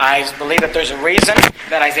I believe that there's a reason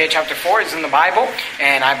that Isaiah chapter 4 is in the Bible,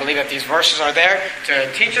 and I believe that these verses are there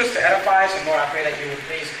to teach us, to edify us, and Lord, I pray that you would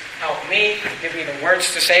please help me, give me the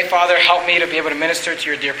words to say, Father. Help me to be able to minister to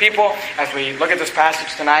your dear people as we look at this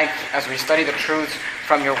passage tonight, as we study the truths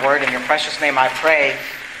from your word. In your precious name I pray.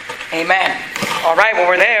 Amen. All right, well,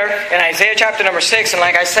 we're there in Isaiah chapter number 6, and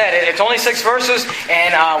like I said, it's only 6 verses,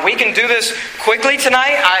 and we can do this quickly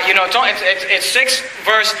tonight. It's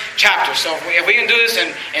 6-verse chapter, so if we can do this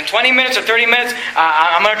in 20 minutes or 30 minutes,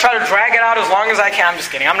 I'm going to try to drag it out as long as I can. I'm just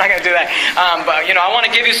kidding. I'm not going to do that. But I want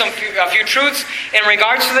to give you a few truths in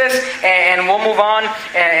regards to this, and we'll move on,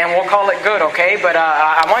 and we'll call it good, okay? But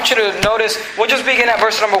I want you to notice, we'll just begin at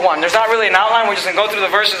verse number 1. There's not really an outline. We're just going to go through the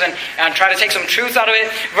verses and try to take some truths out of it.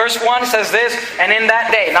 Verse 1 says this, and in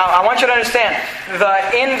that day. Now, I want you to understand, the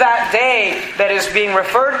in that day that is being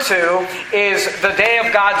referred to is the day of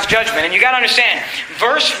God's judgment. And you got to understand,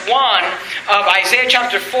 verse 1 of Isaiah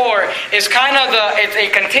chapter 4 is kind of it's a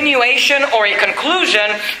continuation or a conclusion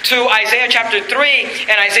to Isaiah chapter 3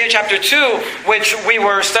 and Isaiah chapter 2, which we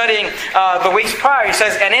were studying the weeks prior. He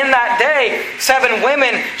says, and in that day, 7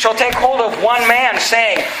 women shall take hold of one man,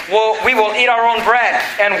 saying, well, we will eat our own bread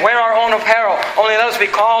and wear our own apparel. Only let us be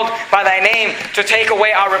called by thy name to take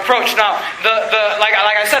away our reproach. Now, like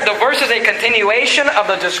I said, the verse is a continuation of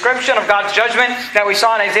the description of God's judgment that we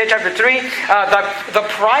saw in Isaiah chapter 3. The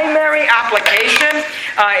primary application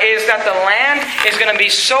is that the land is going to be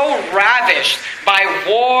so ravished by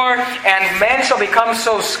war, and men shall become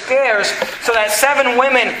so scarce, so that 7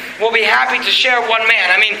 women will be happy to share one man.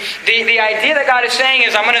 I mean, the idea that God is saying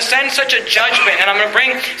is, I'm going to send such a judgment, and I'm going to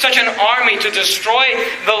bring such an army to destroy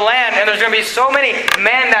the land, and there's going to be so many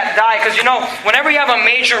men that die. Because whenever you have a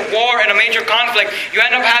major war and a major conflict, you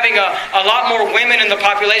end up having a lot more women in the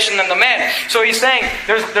population than the men. So he's saying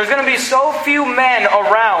there's going to be so few men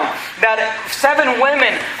around that 7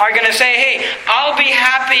 women are going to say, hey, I'll be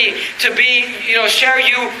happy to share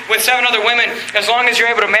you with 7 other women as long as you're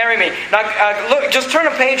able to marry me. Now, look, just turn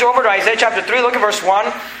a page over to Isaiah chapter 3. Look at verse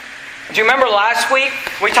 1. Do you remember last week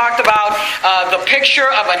we talked about the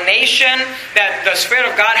picture of a nation that the Spirit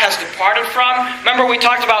of God has departed from? Remember, we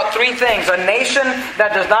talked about 3 things. A nation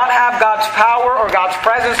that does not have God's power or God's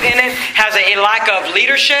presence in it has a lack of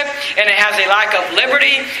leadership, and it has a lack of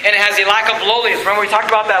liberty, and it has a lack of lowliness. Remember, we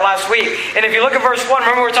talked about that last week. And if you look at verse 1,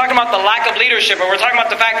 remember we're talking about the lack of leadership, and we're talking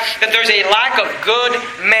about the fact that there's a lack of good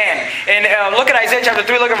men. And look at Isaiah chapter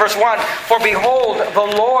 3, look at verse 1. For behold, the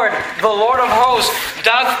Lord of hosts,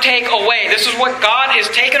 doth take away. This is what God is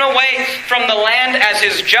taking away from the land as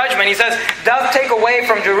His judgment. He says, doth take away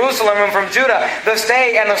from Jerusalem and from Judah the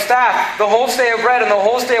stay and the staff, the whole stay of bread and the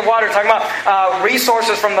whole stay of water. Talking about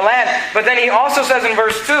resources from the land. But then he also says in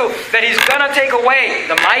verse 2 that He's going to take away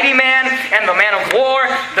the mighty man and the man of war,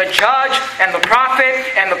 the judge and the prophet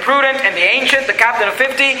and the prudent and the ancient, the captain of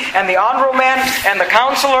 50 and the honorable man and the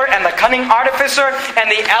counselor and the cunning artificer and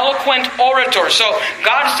the eloquent orator. So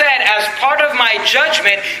God said, as part of my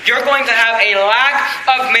judgment, you're going to have a lack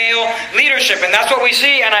of male leadership. And that's what we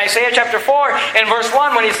see in Isaiah chapter 4 in verse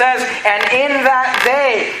 1 when he says, and in that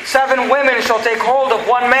day 7 women shall take hold of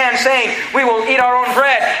one man, saying, we will eat our own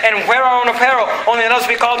bread and wear our own apparel. Only let us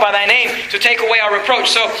be called by thy name to take away our reproach.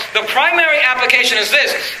 So the primary application is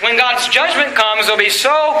this. When God's judgment comes, there'll be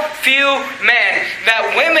so few men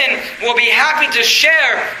that women will be happy to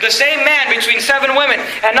share the same man between 7 women.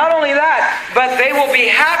 And not only that, but they will be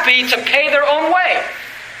happy to pay their own way.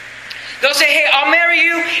 They'll say, hey, I'll marry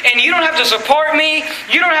you, and you don't have to support me.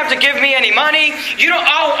 You don't have to give me any money.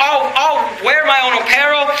 I'll wear my own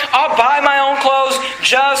apparel. I'll buy my own clothes.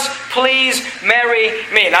 Just please marry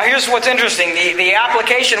me. Now, here's what's interesting. The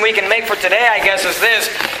application we can make for today, I guess, is this.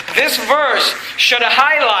 This verse should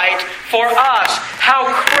highlight for us how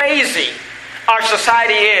crazy our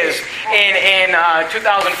society is in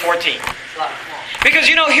 2014. Because,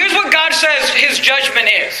 here's what God says His judgment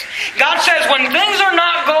is. God says, when things are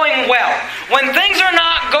not going well, when things are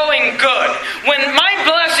not going good, when my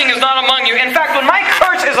blessing is not among you, in fact, when my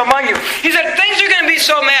curse is among you, He said, things are going to be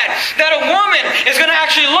so mad that a woman is going to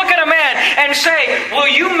actually look at a man and say, will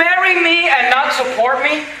you marry me and not support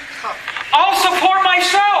me? I'll support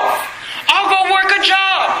myself. I'll go work a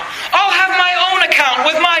job. I'll have my own account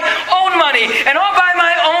with my own money, and I'll buy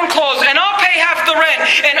my own clothes, and I'll pay half the rent,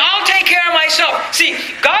 and I'll take care of myself. See,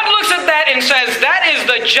 God looks at that and says, that is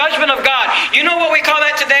the judgment of God. You know what we call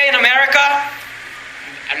that today in America?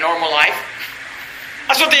 A normal life.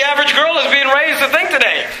 That's what the average girl is being raised to think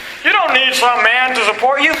today. You don't need some man to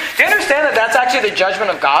support you. Do you understand that that's actually the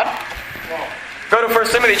judgment of God? Go to 1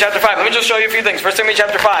 Timothy chapter 5. Let me just show you a few things. 1 Timothy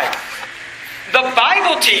chapter 5. The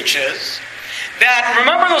Bible teaches that,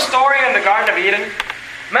 remember the story in the Garden of Eden?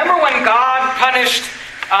 Remember when God punished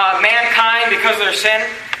mankind because of their sin?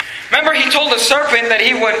 Remember, he told the serpent that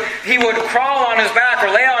he would crawl on his back or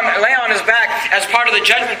lay on his back as part of the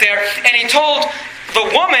judgment there. And he told the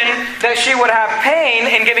woman that she would have pain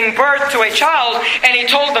in giving birth to a child. And he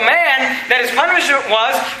told the man that his punishment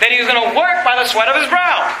was that he was going to work by the sweat of his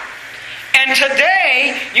brow. And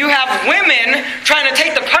today, you have women trying to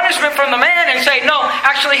take the punishment from the man and say, no,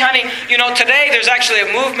 actually, honey, today there's actually a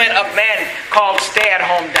movement of men called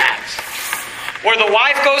stay-at-home dads, where the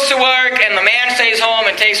wife goes to work and the man stays home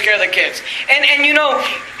and takes care of the kids. And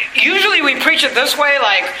usually we preach it this way,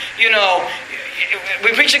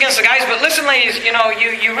 we preach against the guys, but listen, ladies,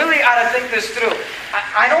 you really ought to think this through.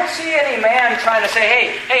 I don't see any man trying to say,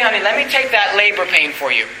 hey, honey, let me take that labor pain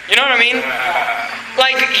for you. You know what I mean?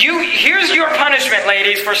 Here's your punishment,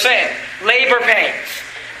 ladies, for sin. Labor pain.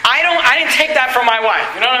 I didn't take that from my wife.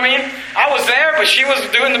 You know what I mean? I was there, but she was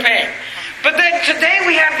doing the pain. But then today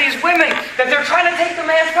we have these women that they're trying to take the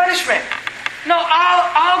man's punishment. No,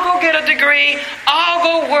 I'll go get a degree. I'll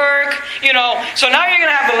go work. So now you're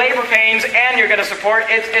going to have the labor pains and you're going to support.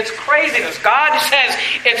 It's craziness. God says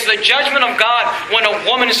it's the judgment of God when a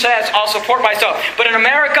woman says, I'll support myself. But in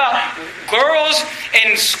America, girls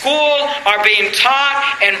in school are being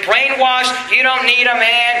taught and brainwashed. You don't need a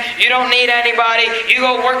man. You don't need anybody. You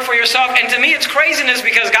go work for yourself. And to me, it's craziness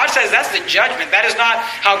because God says that's the judgment. That is not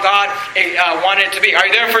how God wanted it to be. Are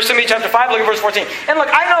you there in 1 Timothy chapter 5? Look at verse 14. And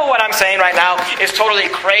look, I know what I'm saying right now is totally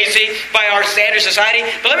crazy by our standard society.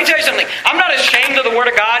 But let me tell you something. I'm not ashamed of the Word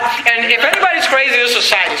of God. And if anybody's crazy, this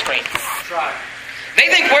society's crazy. Right. They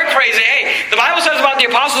think we're crazy. Hey, the Bible says about the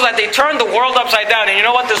apostles that they turned the world upside down. And you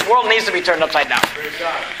know what? This world needs to be turned upside down.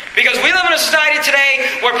 Because we live in a society today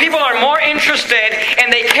where people are more interested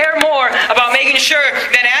and they care more about making sure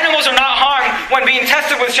that animals are not harmed when being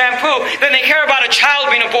tested with shampoo than they care about a child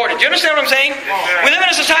being aborted. Do you understand what I'm saying? We live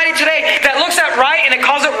in a society today that looks at right and it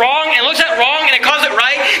calls it wrong, and looks at wrong and it calls it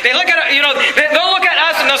right. They look at they'll look at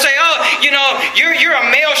us and they'll say, you're a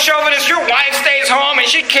male chauvinist. Your wife stays home and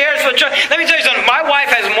she cares for the children. Let me tell you something. My wife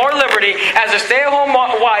has more liberty as a stay-at-home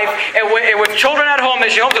wife and with children at home than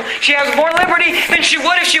she homes. She has more liberty than she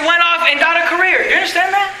would if she went off and got a career. You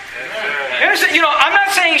understand that? You understand? I'm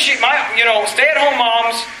not saying stay-at-home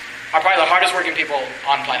moms are probably the hardest working people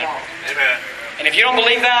on planet Earth. Amen. And if you don't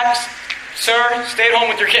believe that, sir, stay at home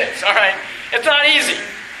with your kids. All right? It's not easy.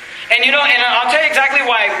 And and I'll tell you exactly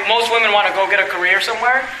why most women want to go get a career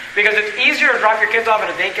somewhere. Because it's easier to drop your kids off at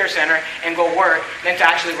a daycare center and go work than to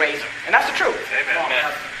actually raise them. And that's the truth. Amen.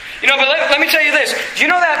 But let me tell you this. Do you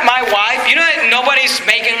know that my wife, that nobody's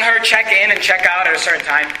making her check in and check out at a certain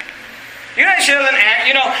time? You know that she doesn't,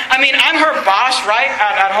 I'm her boss, right,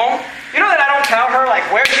 at home. You know that I don't tell her,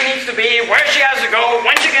 where she needs to be, where she has to go,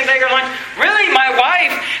 when she can take her lunch. Really, my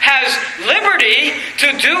wife has liberty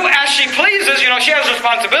to do as she pleases. She has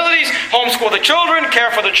responsibilities, homeschool the children,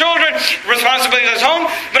 care for the children, responsibilities at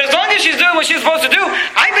home. But as long as she's doing what she's supposed to do,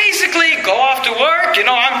 I basically go off to work.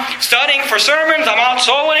 I'm studying for sermons, I'm out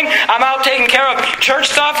soul winning, I'm out taking care of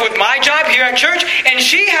church stuff with my job here at church, and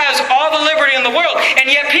she has all the liberty in the world.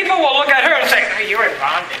 And yet people will look at her and say, hey, you're in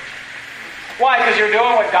bondage. Why? Because you're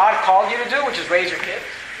doing what God called you to do, which is raise your kids.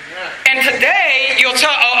 Yeah. And today, you'll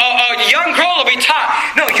tell a young girl will be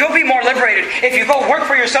taught, no, you'll be more liberated if you go work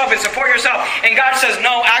for yourself and support yourself. And God says,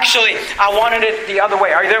 no, actually, I wanted it the other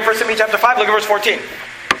way. Are you there in 1 Timothy chapter 5? Look at verse 14.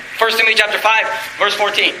 1 Timothy chapter 5, verse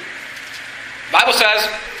 14. The Bible says,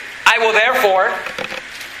 I will therefore,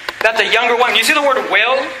 that the younger one, you see the word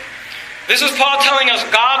will? This is Paul telling us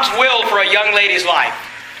God's will for a young lady's life.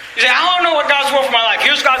 You say, I don't know what God's will for my life.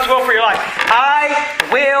 Here's God's will for your life. I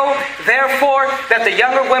will, therefore, that the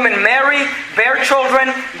younger women marry, bear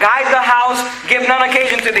children, guide the house, give none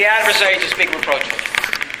occasion to the adversary to speak reproachfully.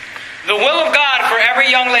 The will of God for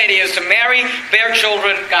every young lady is to marry, bear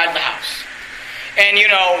children, guide the house. And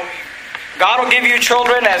God will give you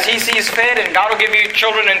children as He sees fit, and God will give you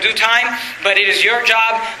children in due time, but it is your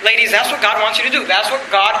job. Ladies, that's what God wants you to do. That's what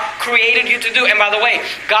God created you to do. And by the way,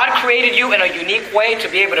 God created you in a unique way to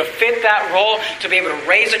be able to fit that role, to be able to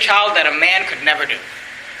raise a child that a man could never do.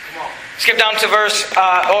 Come on. Skip down to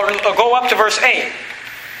or go up to verse 8.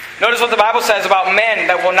 Notice what the Bible says about men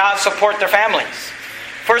that will not support their families.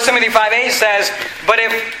 1 Timothy 5:8 says, but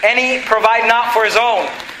if any provide not for his own,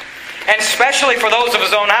 and especially for those of his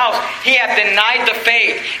own house, he hath denied the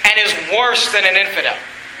faith and is worse than an infidel.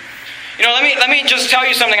 Let me just tell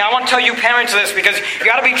you something. I want to tell you parents this, because you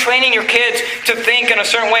got to be training your kids to think in a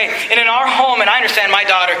certain way. And in our home, and I understand my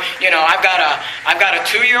daughter, I've got a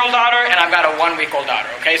 2-year-old daughter and I've got a 1-week-old daughter.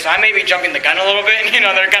 Okay, so I may be jumping the gun a little bit.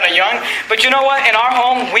 They're kind of young, but you know what? In our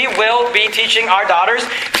home, we will be teaching our daughters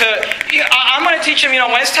to. I'm going to teach them.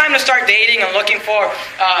 When it's time to start dating and looking for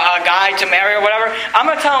a guy to marry or whatever, I'm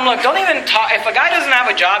going to tell them, look, don't even talk. If a guy doesn't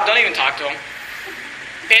have a job, don't even talk to him.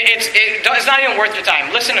 It's not even worth your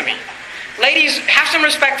time. Listen to me. Ladies, have some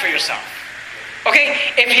respect for yourself. Okay?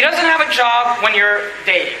 If he doesn't have a job when you're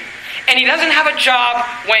dating, and he doesn't have a job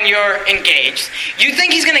when you're engaged, you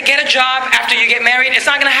think he's going to get a job after you get married? It's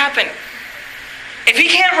not going to happen. If he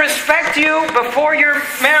can't respect you before you're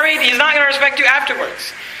married, he's not going to respect you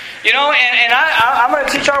afterwards. I'm going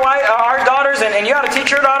to teach our daughters, and you ought to teach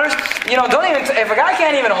your daughters. Don't even, if a guy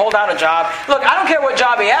can't even hold out a job, look, I don't care what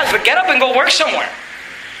job he has, but get up and go work somewhere.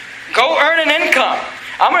 Go earn an income.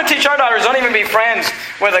 I'm going to teach our daughters, don't even be friends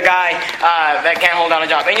with a guy that can't hold down a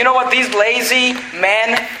job. And you know what? These lazy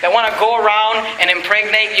men that want to go around and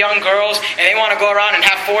impregnate young girls, and they want to go around and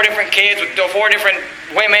have 4 different kids with 4 different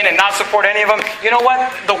women and not support any of them. You know what?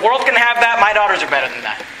 The world can have that. My daughters are better than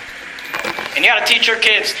that. And you got to teach your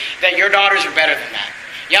kids that your daughters are better than that.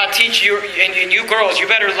 You got to teach you girls, you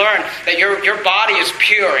better learn that your body is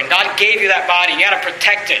pure, and God gave you that body. You got to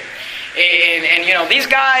protect it. And these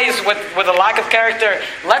guys with a lack of character,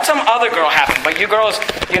 let some other girl happen. But you girls,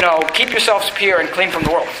 keep yourselves pure and clean from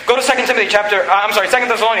the world. Go to 2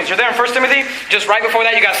 Thessalonians. You're there in 1 Timothy. Just right before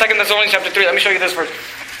that, you got 2 Thessalonians chapter 3. Let me show you this verse.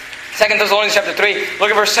 2 Thessalonians chapter 3, look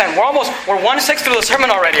at verse 10. We're 1/6 through the sermon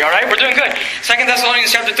already, all right? We're doing good. 2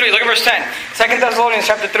 Thessalonians chapter 3, look at verse 10. 2 Thessalonians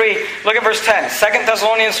chapter 3, look at verse 10. 2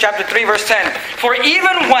 Thessalonians chapter 3, verse 10. For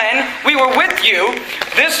even when we were with you,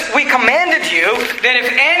 this we commanded you, that if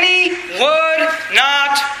any would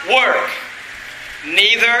not work,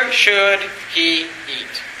 neither should he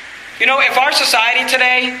eat. If our society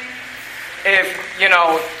today,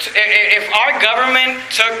 if our government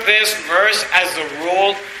took this verse as the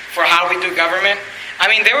rule for how we do government,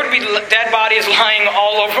 there would be dead bodies lying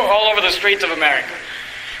all over the streets of America.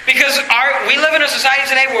 Because we live in a society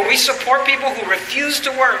today where we support people who refuse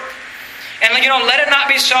to work. And let it not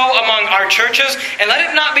be so among our churches, and let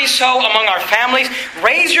it not be so among our families.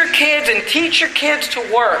 Raise your kids and teach your kids to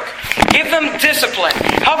work. Give them discipline.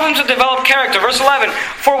 Help them to develop character. Verse 11,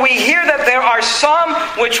 for we hear that there are some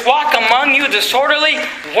which walk among you disorderly,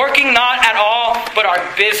 working not at all, but are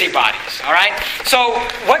busybodies. All right? So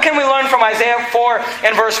what can we learn from Isaiah 4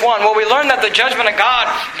 and verse 1? Well, we learn that the judgment of God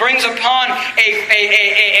brings upon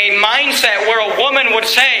a mindset where a woman would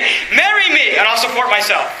say, marry me, and I'll support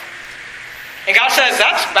myself. And God says,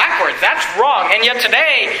 that's backwards, that's wrong. And yet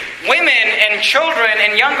today, women and children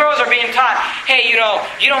and young girls are being taught, hey, you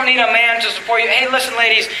don't need a man to support you. Hey, listen,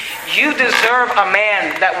 ladies, you deserve a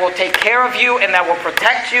man that will take care of you and that will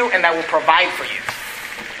protect you and that will provide for you.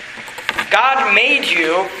 God made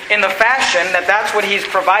you in the fashion that's what He's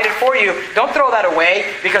provided for you. Don't throw that away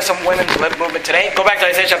because some women's lib movement today. Go back to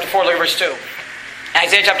Isaiah chapter 4, look at verse 2.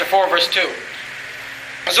 Isaiah chapter 4, verse 2.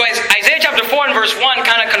 So Isaiah chapter 4 and verse 1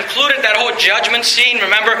 kind of concluded that whole judgment scene.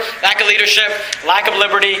 Remember, lack of leadership, lack of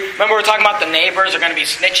liberty. Remember, we were talking about the neighbors are going to be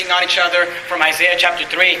snitching on each other from Isaiah chapter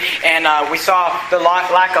 3. And we saw the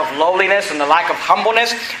lack of lowliness and the lack of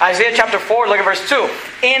humbleness. Isaiah chapter 4, look at verse 2.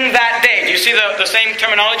 In that day. Do you see the same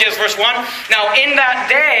terminology as verse 1? Now, in that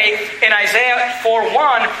day, in Isaiah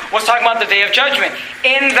 4:1, was talking about the day of judgment.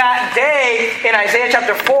 In that day, in Isaiah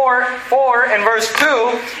chapter 4 and verse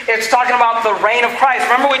 2, it's talking about the reign of Christ.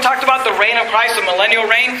 Remember we talked about the reign of Christ, the millennial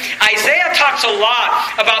reign? Isaiah talks a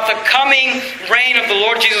lot about the coming reign of the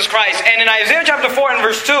Lord Jesus Christ. And in Isaiah chapter 4 and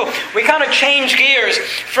verse 2, we kind of change gears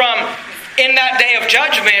from in that day of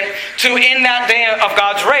judgment to in that day of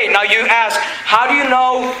God's reign. Now you ask, how do you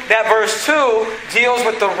know that verse 2 deals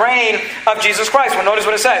with the reign of Jesus Christ? Well, notice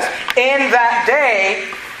what it says. In that day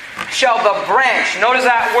shall the branch, notice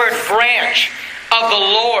that word branch, of the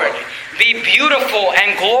Lord be beautiful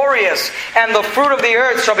and glorious, and the fruit of the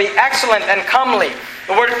earth shall be excellent and comely.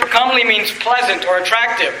 The word comely means pleasant or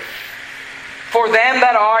attractive. For them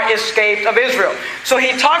that are escaped of Israel. So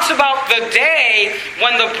he talks about the day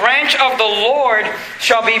when the branch of the Lord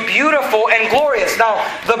shall be beautiful and glorious. Now,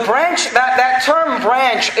 the branch, that term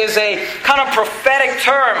branch is a kind of prophetic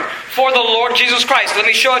term for the Lord Jesus Christ. Let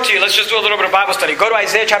me show it to you. Let's just do a little bit of Bible study. Go to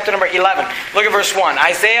Isaiah chapter number 11. Look at verse 1.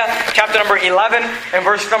 Isaiah chapter number 11 and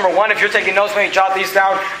verse number 1. If you're taking notes, maybe jot these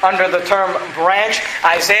down under the term branch.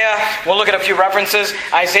 Isaiah, we'll look at a few references.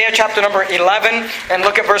 Isaiah chapter number 11 and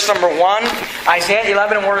look at verse number 1. Isaiah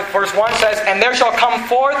 11 and verse 1 says, and there shall come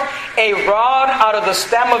forth a rod out of the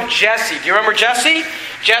stem of Jesse. Do you remember Jesse?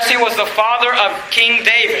 Jesse was the father of King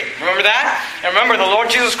David. Remember that? And remember, the Lord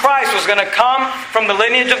Jesus Christ was going to come from the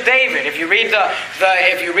lineage of David. If you read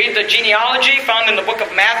the genealogy found in the book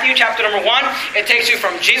of Matthew, chapter number 1, it takes you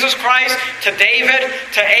from Jesus Christ to David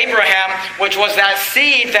to Abraham, which was that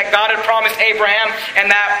seed that God had promised Abraham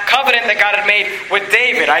and that covenant that God had made with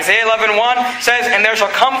David. Isaiah 11:1 says, "And there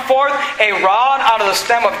shall come forth a rod out of the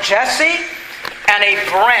stem of Jesse, and a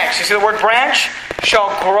branch," you see the word branch? "Shall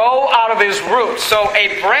grow out of his roots." So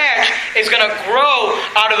a branch is going to grow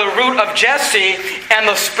out of the root of Jesse, and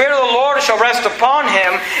the Spirit of the Lord shall rest upon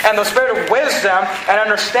him, and the Spirit of wisdom and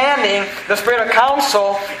understanding, the Spirit of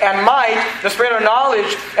counsel and might, the Spirit of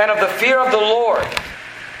knowledge and of the fear of the Lord.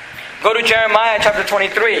 Go to Jeremiah chapter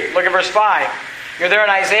 23. Look at verse 5. You're there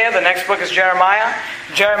in Isaiah. The next book is Jeremiah.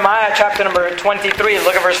 Jeremiah chapter number 23.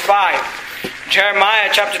 Look at verse 5. Jeremiah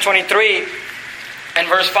chapter 23 and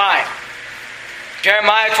verse 5.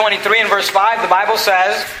 Jeremiah 23 and verse 5, the Bible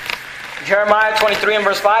says, Jeremiah 23 and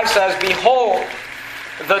verse 5 says, "Behold,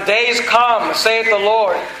 the days come, saith the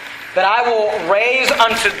Lord, that I will raise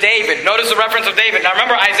unto David." Notice the reference of David. Now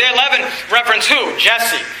remember, Isaiah 11 referenced who?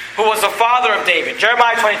 Jesse, who was the father of David.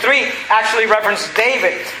 Jeremiah 23 actually referenced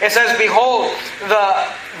David. It says, "Behold,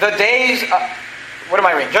 the days..." What am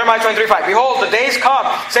I reading? Jeremiah 23:5. "Behold, the days come,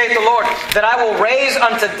 saith the Lord, that I will raise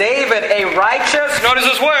unto David a righteous," notice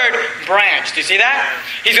this word, "branch." Do you see that?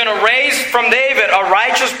 He's going to raise from David a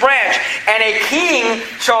righteous branch. "And a king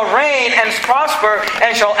shall reign and prosper,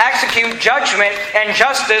 and shall execute judgment and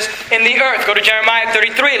justice in the earth." Go to Jeremiah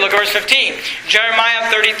 33. Look at verse 15. Jeremiah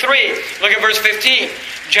 33. Look at verse 15.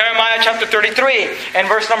 Jeremiah chapter 33 and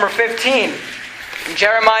verse number 15.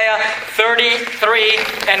 Jeremiah 33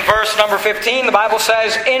 and verse number 15, the Bible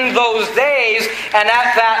says, "In those days and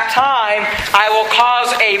at that time I will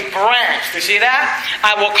cause a branch." Do you see that?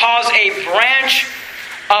 "I will cause a branch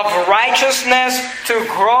of righteousness to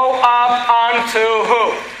grow up unto"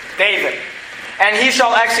 who? David. "And he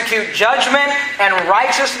shall execute judgment and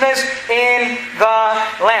righteousness in the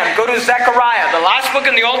land." Go to Zechariah. The last book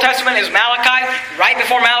in the Old Testament is Malachi. Right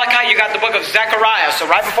before Malachi, you got the book of Zechariah. So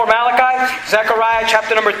right before Malachi, Zechariah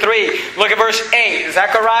chapter number 3. Look at verse 8.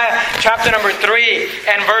 Zechariah chapter number 3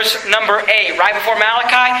 and verse number 8. Right before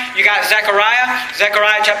Malachi, you got Zechariah.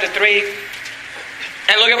 Zechariah chapter 3.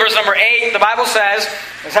 And look at verse number 8. The Bible says,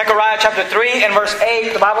 Zechariah chapter 3 and verse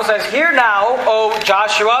 8, the Bible says, "Hear now, O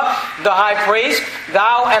Joshua, the high priest,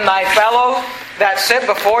 thou and thy fellows that sit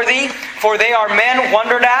before thee, for they are men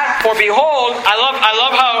wondered at. For behold," I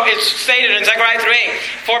love how it's stated in Zechariah 3:8,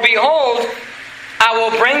 "For behold, I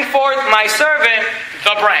will bring forth my servant,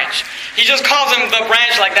 the branch." He just calls him the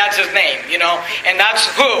branch like that's his name, And that's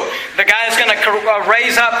who? The guy that's going to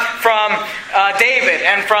raise up from David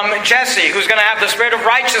and from Jesse, who's going to have the spirit of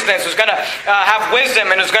righteousness, who's going to have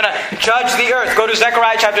wisdom, and who's going to judge the earth. Go to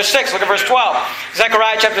Zechariah chapter 6. Look at verse 12.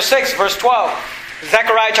 Zechariah chapter 6, verse 12.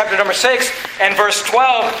 Zechariah chapter number 6 and verse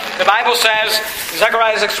 12, the Bible says,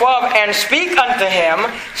 Zechariah 6:12, "And speak unto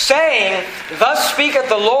him, saying, Thus speaketh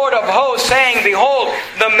the Lord of hosts, saying, Behold,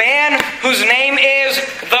 the man whose name is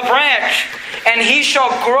the branch, and he shall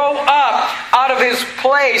grow up out of his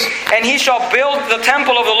place, and he shall build the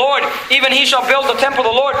temple of the Lord. Even he shall build the temple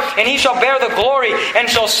of the Lord, and he shall bear the glory, and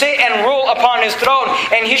shall sit and rule upon his throne,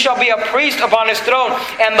 and he shall be a priest upon his throne,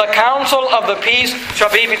 and the counsel of the peace shall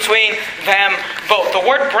be between them both." The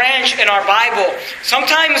word branch in our Bible,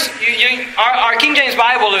 sometimes our King James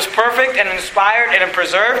Bible is perfect and inspired and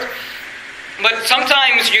preserved. But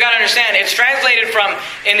sometimes you got to understand, it's translated from,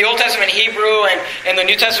 in the Old Testament, Hebrew, and in the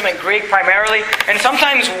New Testament, Greek primarily. And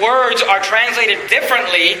sometimes words are translated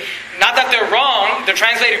differently. Not that they're wrong, they're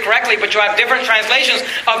translated correctly, but you have different translations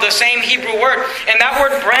of the same Hebrew word. And that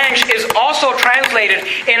word branch is also translated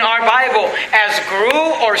in our Bible as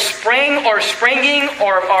grew or spring or springing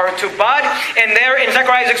or to bud. And there in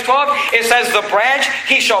Zechariah 6:12, it says the branch,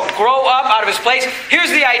 he shall grow up out of his place. Here's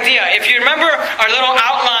the idea. If you remember our little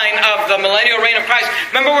outline of the millennial reign of Christ,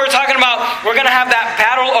 remember we were talking about we're going to have that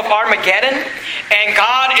battle of Armageddon, and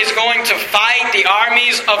God is going to fight the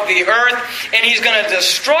armies of the earth, and he's going to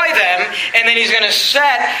destroy them. And then he's going to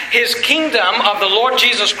set his kingdom of the Lord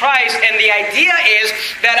Jesus Christ. And the idea is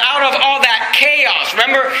that out of all that chaos,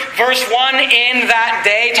 remember verse 1, "In that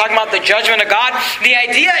day," talking about the judgment of God. The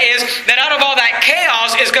idea is that out of all that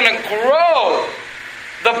chaos is going to grow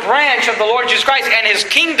the branch of the Lord Jesus Christ and His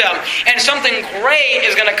kingdom, and something great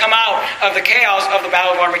is going to come out of the chaos of the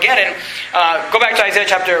Battle of Armageddon. Go back to Isaiah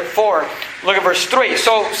chapter 4. Look at verse 3.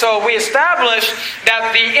 So we established that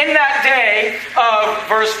in that day of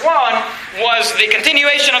verse 1 was the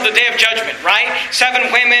continuation of the day of judgment, right? 7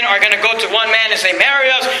 women are going to go to one man and say, marry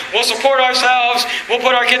us, we'll support ourselves, we'll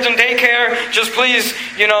put our kids in daycare, just please,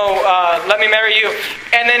 let me marry you.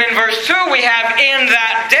 And then in verse 2 we have in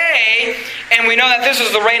that day, and we know that this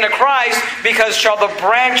is the reign of Christ, because shall the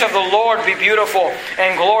branch of the Lord be beautiful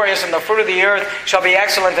and glorious, and the fruit of the earth shall be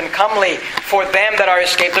excellent and comely for them that are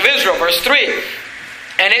escaped of Israel. Verse 3.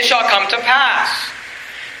 And it shall come to pass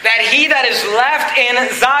that he that is left in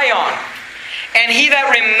Zion and he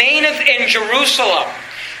that remaineth in Jerusalem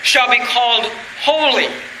shall be called holy,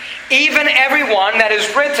 even every one that is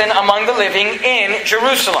written among the living in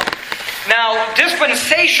Jerusalem. Now,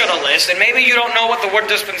 dispensationalists, and maybe you don't know what the word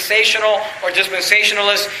dispensational or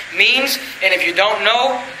dispensationalist means, and if you don't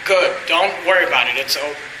know, good. Don't worry about it. It's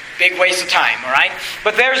a big waste of time, all right?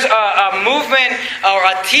 But there's a movement or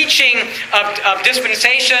a teaching of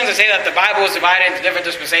dispensations that say that the Bible is divided into different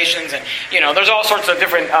dispensations, and, there's all sorts of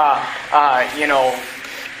different, kind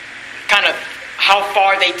of how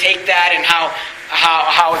far they take that and how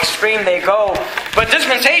extreme they go. But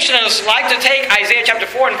dispensationalists like to take Isaiah chapter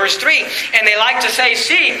 4 and verse 3, and they like to say,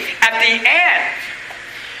 see, at the end,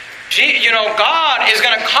 God is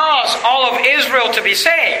going to cause all of Israel to be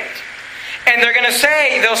saved. And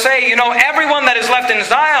they'll say, everyone that is left in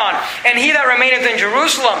Zion, and he that remaineth in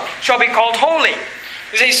Jerusalem shall be called holy.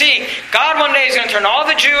 They see, God one day is going to turn all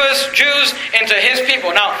the Jews into His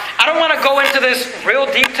people. Now, I don't want to go into this real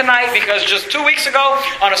deep tonight, because just 2 weeks ago,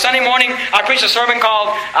 on a Sunday morning, I preached a sermon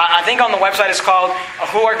called, I think on the website it's called,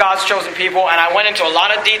 Who Are God's Chosen People? And I went into a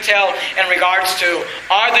lot of detail in regards to,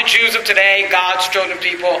 are the Jews of today God's chosen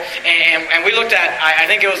people? And we looked at, I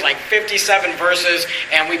think it was like 57 verses,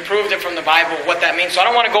 and we proved it from the Bible what that means. So I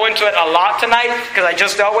don't want to go into it a lot tonight, because I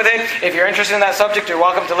just dealt with it. If you're interested in that subject, you're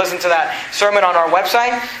welcome to listen to that sermon on our website.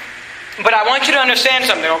 But I want you to understand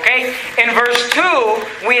something, okay? In verse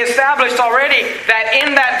 2, we established already that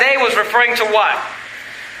in that day was referring to what?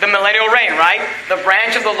 The millennial reign, right? The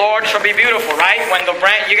branch of the Lord shall be beautiful, right? When the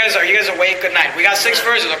branch, you guys awake? Good night. We got 6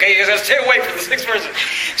 verses, okay? You guys gotta stay awake for the 6 verses.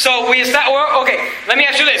 So okay, let me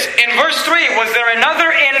ask you this. In verse 3, was there another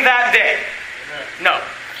in that day? No.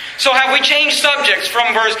 So have we changed subjects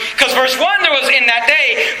from because verse 1 there was in that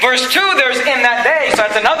day, verse 2 there's in that day, so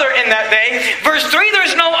that's another in that day. Verse 3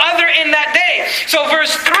 there's no other in that day. So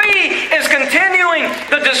verse 3 is continuing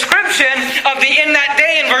the description of the in that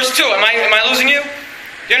day in verse 2. Am I losing you?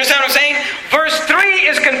 You understand what I'm saying? Verse 3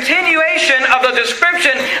 is continuation of the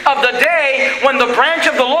description of the day when the branch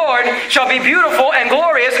of the Lord shall be beautiful and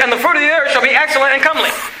glorious, and the fruit of the earth shall be excellent and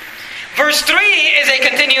comely. Verse 3 is a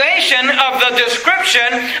continuation of the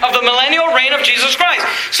description of the millennial reign of Jesus Christ.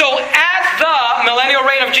 So at the millennial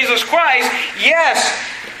reign of Jesus Christ, yes,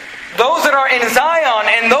 those that are in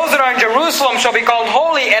Zion and those that are in Jerusalem shall be called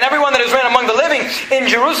holy, and everyone that is written among the living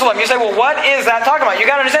in Jerusalem. You say, well, what is that talking about? You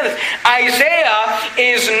got to understand this. Isaiah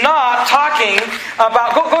is not talking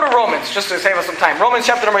about... Go to Romans, just to save us some time. Romans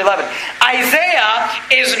chapter number 11. Isaiah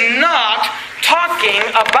is not talking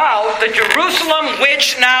about the Jerusalem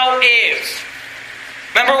which now is.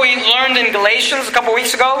 Remember we learned in Galatians a couple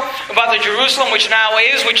weeks ago about the Jerusalem which now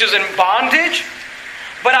is, which is in bondage?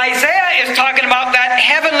 But Isaiah is talking about that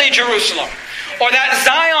heavenly Jerusalem, or that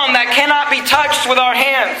Zion that cannot be touched with our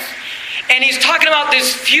hands. And he's talking about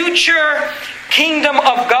this future kingdom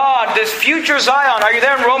of God, this future Zion. Are you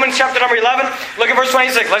there in Romans chapter number 11? Look at verse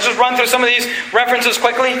 26. Let's just run through some of these references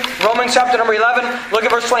quickly. Romans chapter number 11, look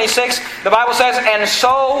at verse 26. The Bible says, and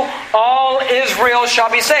so all Israel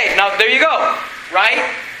shall be saved. Now there you go, right?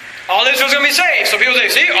 All Israel's going to be saved. So people say,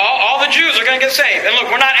 see, all the Jews are going to get saved. And look,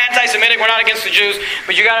 we're not anti-Semitic, we're not against the Jews,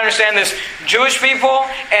 but you got to understand this. Jewish people,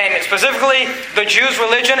 and specifically the Jews'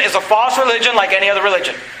 religion, is a false religion like any other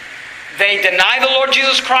religion. They deny the Lord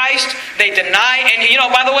Jesus Christ. They deny, and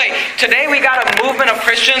by the way, today we got a movement of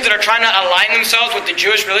Christians that are trying to align themselves with the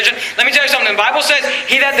Jewish religion. Let me tell you something. The Bible says,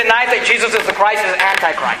 he that denies that Jesus is the Christ is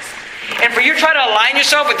Antichrist. And for you to try to align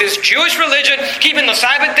yourself with this Jewish religion, keeping the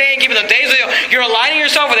Sabbath day and keeping the days of the you're aligning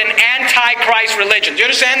yourself with an Antichrist religion. Do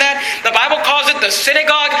you understand that? The Bible calls it the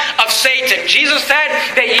synagogue of Satan. Jesus said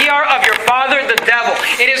that ye are of your father the devil.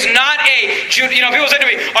 It is not a people say to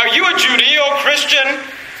me, are you a Judeo-Christian?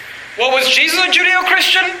 Well, was Jesus a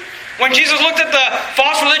Judeo-Christian? When Jesus looked at the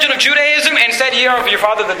false religion of Judaism and said, ye are of your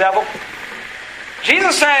father the devil?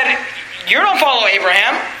 Jesus said, you don't follow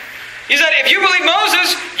Abraham. He said, if you believe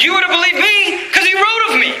Moses, you would have believed me because he wrote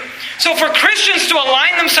of me. So for Christians to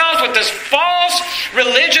align themselves with this false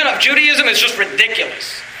religion Judaism is just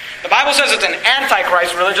ridiculous. The Bible says it's an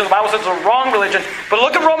antichrist religion. The Bible says it's a wrong religion. But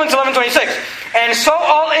look at Romans 11:26. And so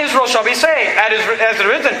all Israel shall be saved. As it is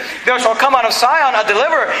written, there shall come out of Zion a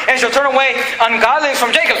deliverer, and shall turn away ungodliness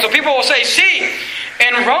from Jacob. So people will say, see,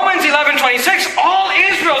 in Romans 11:26, all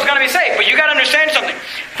Israel is going to be saved. But you got to understand something.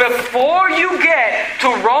 Before you get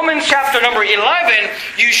to Romans chapter number 11,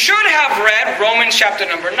 you should have read Romans chapter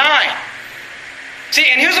number 9. See,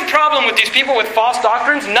 and here's the problem with these people with false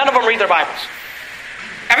doctrines. None of them read their Bibles.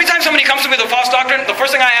 Every time somebody comes to me with a false doctrine, the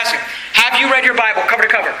first thing I ask them, have you read your Bible cover to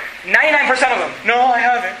cover? 99% of them, no, I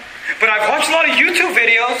haven't. But I've watched a lot of YouTube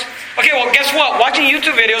videos. Okay, well, guess what? Watching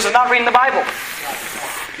YouTube videos is not reading the Bible.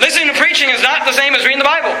 Listening to preaching is not the same as reading the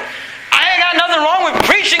Bible. I ain't got nothing wrong with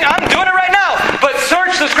preaching. I'm doing it right now. But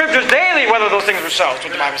search the Scriptures daily whether those things are so. That's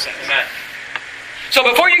what the Bible says. Amen. So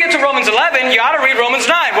before you get to Romans 11, you ought to read Romans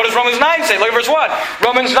 9. What does Romans 9 say? Look at verse 1.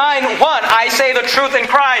 Romans 9:1. I say the truth in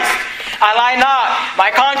Christ. I lie not. My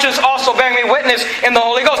conscience also bearing me witness in the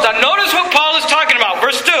Holy Ghost. Now notice what Paul is talking about.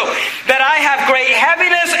 Verse 2. That I have great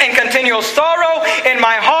heaviness and continual sorrow in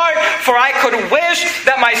my heart, for I could wish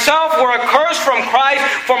that myself were accursed from Christ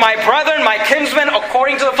for my brethren, my kinsmen,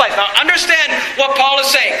 according to the flesh. Now understand what Paul is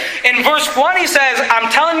saying. In verse 1 he says, I'm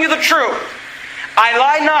telling you the truth. I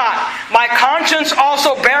lie not. My conscience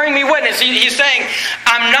also bearing me witness. He's saying,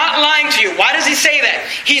 I'm not lying to you. Why does he say that?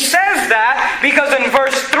 He says that because in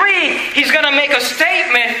verse 3, he's going to make a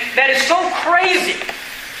statement that is so crazy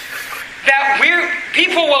that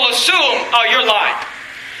people will assume, oh, you're lying.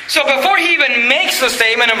 So before he even makes the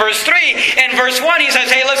statement in verse 3, in verse 1, he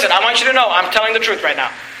says, hey, listen, I want you to know, I'm telling the truth right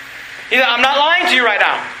now. I'm not lying to you right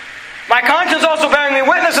now. My conscience also bearing me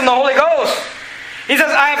witness in the Holy Ghost. He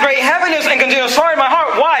says, I have great heaviness and continual sorrow in my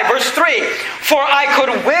heart. Why? Verse 3. For I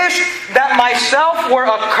could wish that myself were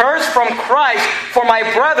accursed from Christ for my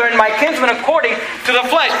brethren, my kinsmen, according to the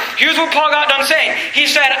flesh. Here's what Paul got done saying. He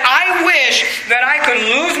said, I wish that I could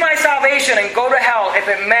lose my salvation and go to hell if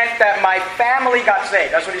it meant that my family got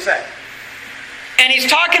saved. That's what he said. And he's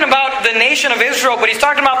talking about the nation of Israel, but he's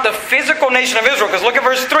talking about the physical nation of Israel. Because look at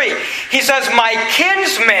verse 3. He says, my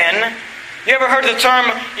kinsmen... You ever heard the term,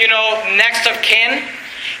 next of kin?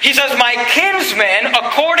 He says, my kinsmen,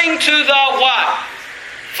 according to the what?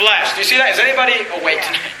 Flesh. Do you see that? Is anybody awake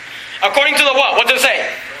tonight? According to the what? What does it say?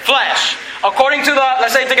 Flesh. According to the,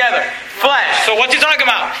 let's say it together, flesh. So what's he talking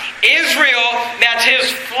about? Israel, that's his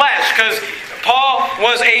flesh. Because Paul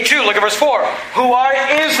was a Jew. Look at verse 4. Who are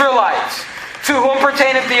Israelites, to whom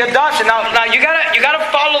pertaineth the adoption. Now you gotta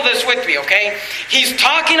follow this with me, okay? He's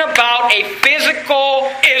talking about a physical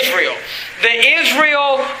Israel. The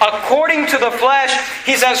Israel according to the flesh,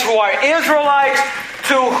 he says, who are Israelites,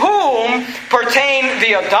 to whom pertain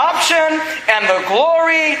the adoption and the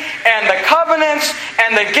glory and the covenants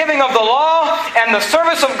and the giving of the law and the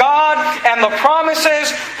service of God and the promises,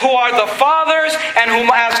 who are the fathers, and whom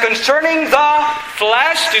as concerning the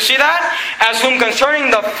flesh, do you see that? As whom concerning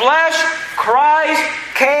the flesh, Christ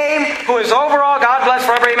came, who is over all, God bless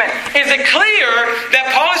forever, amen. Is it clear that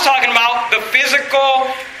Paul is talking about the physical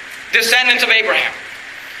descendants of Abraham?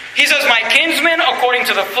 He says, my kinsmen according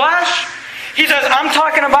to the flesh. He says, I'm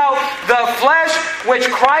talking about the flesh which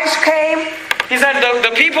Christ came. He said,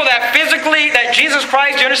 the people that Jesus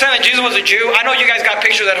Christ, do you understand that Jesus was a Jew? I know you guys got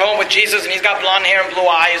pictures at home with Jesus and he's got blonde hair and blue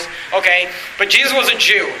eyes, okay? But Jesus was a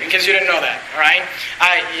Jew, in case you didn't know that, all right?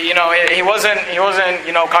 He wasn't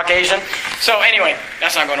Caucasian. So anyway,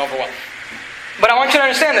 that's not going over well. But I want you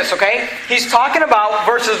to understand this, okay? He's talking about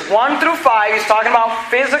verses 1 through 5, he's talking about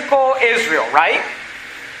physical Israel, right?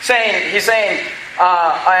 He's saying,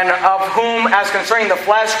 and of whom, as concerning the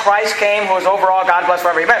flesh, Christ came, who is over all, God bless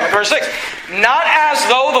forever, amen. Verse 6, not as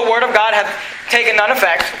though the word of God had taken none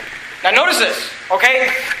effect. Now notice this, okay?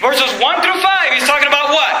 Verses 1 through 5, he's talking about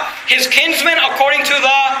what? His kinsmen according to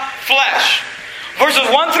the flesh. Verses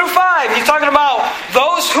 1 through 5, he's talking about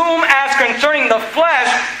those whom, as concerning the flesh,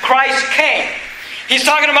 Christ came. He's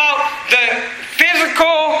talking about the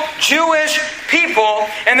physical Jewish people.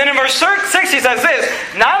 And then in verse 6 he says this,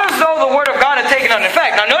 not as though the word of God had taken on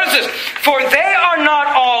effect. Now notice this, for they are not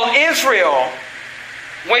all Israel,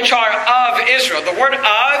 which are of Israel. The word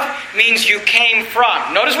of means you came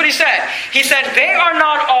from. Notice what he said. He said, they are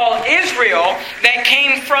not all Israel that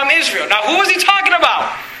came from Israel. Now who is he talking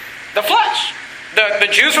about? The flesh. The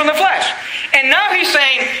Jews from the flesh. And now he's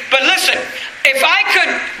saying, but listen, if I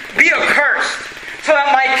could be accursed so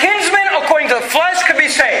that my kinsmen according to the flesh could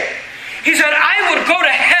be saved, he said, I would go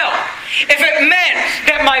to hell if it meant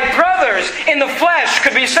that my brothers in the flesh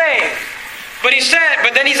could be saved. But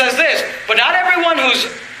then he says this, but not everyone who's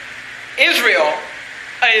Israel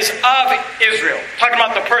is of Israel. Talking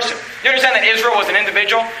about the person. You understand that Israel was an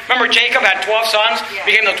individual? Remember Jacob had 12 sons,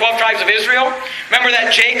 became the 12 tribes of Israel? Remember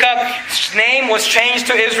that Jacob's name was changed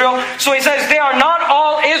to Israel? So he says, they are not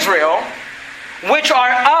all Israel, which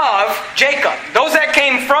are of Jacob. Those that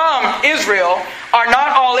came from Israel are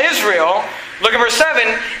not all Israel. Look at verse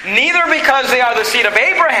 7. Neither because they are the seed of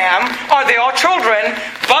Abraham are they all children,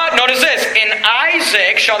 but, notice this, in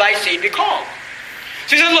Isaac shall thy seed be called.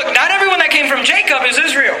 So he says, look, not everyone that came from Jacob is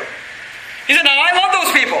Israel. He said, now I love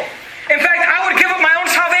those people. In fact, I would give up my own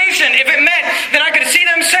salvation if it meant that I could see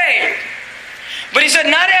them saved. But he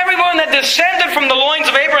said, not everyone that descended from the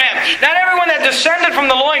loins of Abraham, not everyone that descended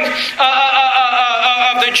from the loins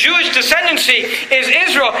of the Jewish descendancy is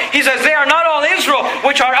Israel. He says, they are not all Israel,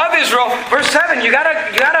 which are of Israel. Verse 7, you gotta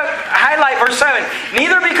highlight verse 7.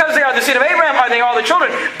 Neither because they are the seed of Abraham are they all the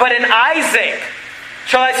children, but in Isaac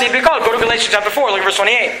shall thy seed be called. Go to Galatians chapter 4, look at verse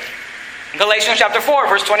 28. Galatians chapter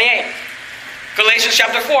 4, verse 28. Galatians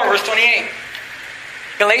chapter 4, verse 28.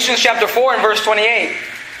 Galatians chapter 4 and verse 28.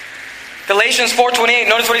 Galatians 4:28,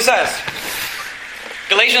 notice what he says.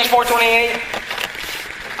 Galatians 4:28.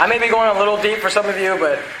 I may be going a little deep for some of you,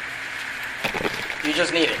 but you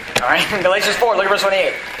just need it. Alright? Galatians 4, look at verse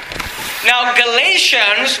 28. Now,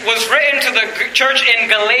 Galatians was written to the church in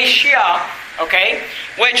Galatia, okay?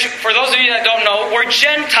 Which, for those of you that don't know, were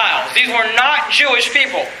Gentiles. These were not Jewish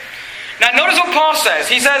people. Now notice what Paul says.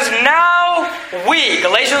 He says, now we,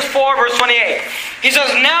 Galatians 4 verse 28. He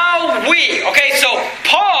says, now we. Okay, so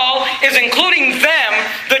Paul is including them,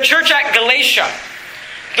 the church at Galatia,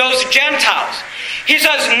 those Gentiles. He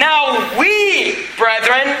says, now we,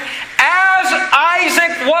 brethren, as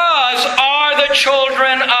Isaac was, are the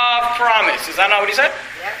children of promise. Is that not what he said?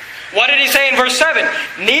 Yeah. What did he say in verse 7?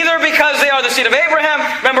 Neither because they are the seed of Abraham,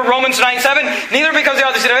 remember Romans 9:7, neither because they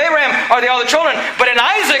are the seed of Abraham are they all the children, but in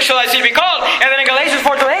Isaac shall thy seed be called. And then in Galatians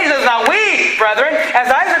 4:28 he says, now we, brethren, as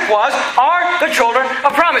Isaac was, are the children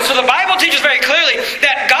of promise. So the Bible teaches very clearly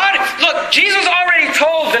that God, look, Jesus already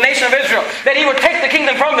told the nation of Israel that he would take the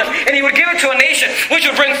kingdom from them and he would give it to a nation which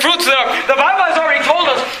would bring fruits thereof. The Bible has already told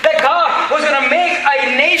us that God was going to make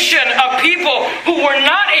a nation of people who were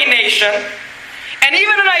not a nation. And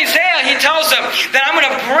even in Isaiah, he tells them that I'm going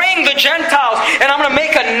to bring the Gentiles and I'm going to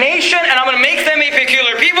make a nation and I'm going to make them a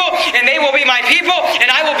peculiar people and they will be my people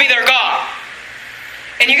and I will be their God.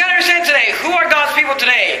 And you got to understand today, who are God's people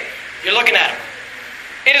today? You're looking at them.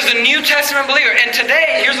 It is the New Testament believer. And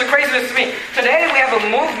today, here's the craziness to me. Today we have a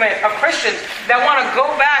movement of Christians that want to go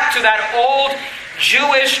back to that old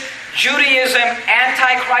Jewish Judaism,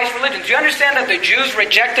 anti-Christ religion. Do you understand that the Jews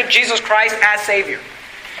rejected Jesus Christ as Savior?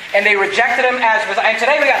 And they rejected him as Messiah. And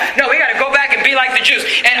today we got to go back and be like the Jews.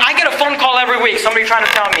 And I get a phone call every week. Somebody trying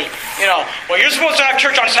to tell me, well, you're supposed to have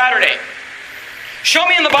church on Saturday. Show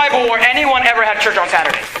me in the Bible where anyone ever had church on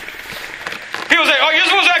Saturday. People say, oh, you're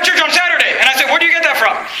supposed to have church on Saturday. And I say, where do you get that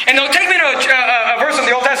from? And they'll take me to a verse in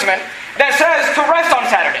the Old Testament that says to rest on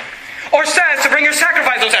Saturday. Or says to bring your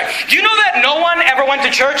sacrifice on Saturday. Do you know that no one ever went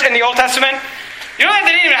to church in the Old Testament? You know that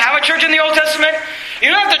they didn't even have a church in the Old Testament? You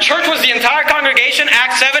know that the church was the entire congregation?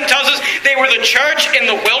 Acts 7 tells us they were the church in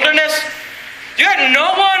the wilderness. You had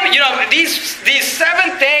no one, these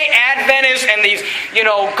Seventh-day Adventists and these,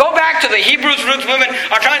 go back to the Hebrews roots movement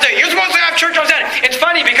are trying to say, you're supposed to have church on Saturday. It's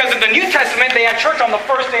funny because in the New Testament they had church on the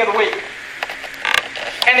first day of the week.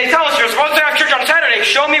 And they tell us you're supposed to have church on Saturday.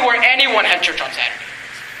 Show me where anyone had church on Saturday.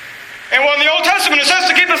 And well, in the Old Testament it says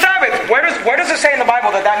to keep the Sabbath. Where does it say in the Bible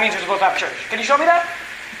that means you're supposed to have church? Can you show me that?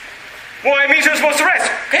 Well, it means you're supposed to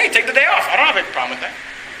rest. Okay, take the day off. I don't have any problem with that.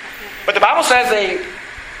 But the Bible says they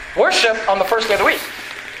worship on the first day of the week.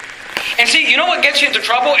 And see, you know what gets you into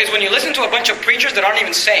trouble is when you listen to a bunch of preachers that aren't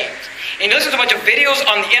even saved. And you listen to a bunch of videos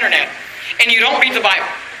on the internet. And you don't read the Bible.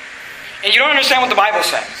 And you don't understand what the Bible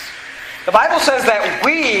says. The Bible says that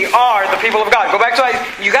we are the people of God. Go back to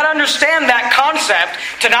you got to understand that concept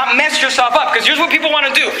to not mess yourself up. Because here's what people want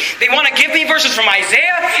to do. They want to give me verses from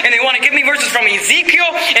Isaiah, and they want to give me verses from Ezekiel,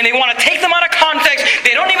 and they want to take them out of context.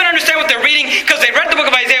 They don't even understand what they're reading because they read the book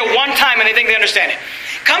of Isaiah one time and they think they understand it.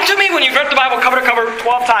 Come to me when you've read the Bible cover to cover 12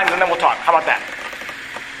 times, and then we'll talk. How about that?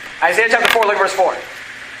 Isaiah chapter 4, look at verse 4.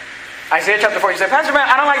 Isaiah chapter 4. You say, Pastor Man,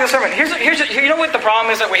 I don't like this sermon. You know what the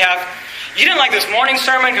problem is that we have? You didn't like this morning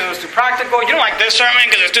sermon because it was too practical. You didn't like this sermon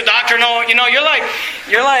because it's too doctrinal. You're like,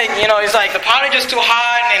 it's like the pottage is too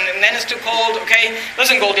hot and then it's too cold. Okay,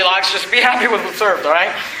 listen, Goldilocks, just be happy with what's served. All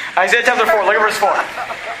right. Isaiah chapter 4, look at verse 4.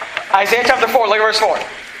 Isaiah chapter 4, look at verse 4.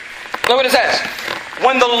 Look what it says.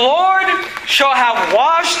 When the Lord shall have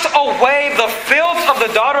washed away the filth of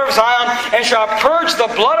the daughter of Zion, and shall purge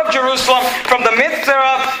the blood of Jerusalem from the midst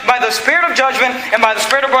thereof by the spirit of judgment and by the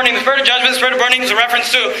spirit of burning. The spirit of judgment, the spirit of burning is a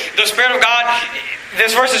reference to the Spirit of God.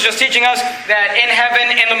 This verse is just teaching us that in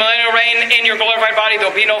heaven, in the millennial reign, in your glorified body,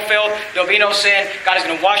 there'll be no filth, there'll be no sin. God is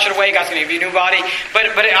going to wash it away. God's going to give you a new body.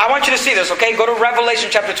 But I want you to see this, okay? Go to Revelation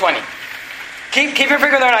chapter 20. Keep your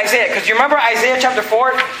finger there in Isaiah, because you remember Isaiah chapter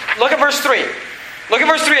 4? Look at verse 3. Look at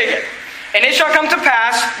verse 3 again. And it shall come to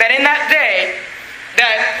pass that in that day,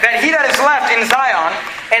 that he that is left in Zion,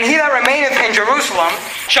 and he that remaineth in Jerusalem,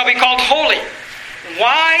 shall be called holy.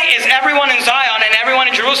 Why is everyone in Zion and everyone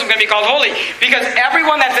in Jerusalem going to be called holy? Because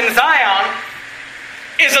everyone that's in Zion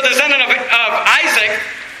is a descendant of Isaac,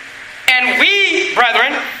 and we,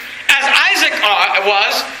 brethren, as Isaac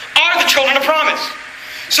was, are the children of promise.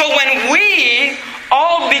 So when we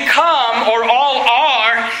all become, or all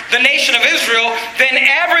are, the nation of Israel, then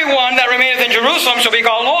everyone that remaineth in Jerusalem shall be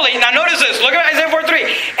called holy. Now notice this. Look at Isaiah 4:3.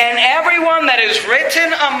 And everyone that is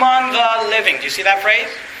written among the living. Do you see that phrase?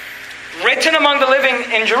 Written among the living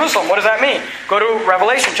in Jerusalem. What does that mean? Go to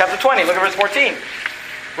Revelation chapter 20. Look at verse 14.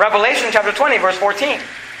 Revelation chapter 20, verse 14.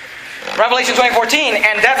 Revelation 20:14.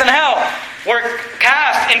 And death and hell were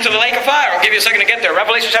cast into the lake of fire. I'll give you a second to get there.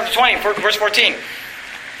 Revelation chapter 20, verse 14.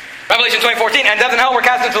 Revelation 20:14, and death and hell were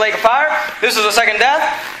cast into the lake of fire. This is the second death.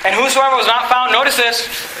 And whosoever was not found, notice this,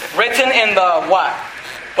 written in the what?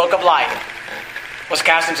 Book of life, was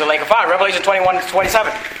cast into the lake of fire. Revelation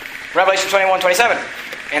 21:27. Revelation 21:27.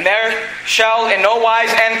 And there shall in no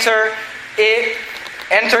wise enter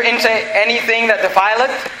into anything that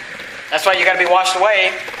defileth. That's why you got to be washed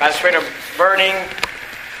away by the spirit of burning.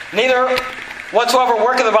 Neither whatsoever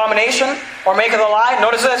worketh abomination or maketh a lie.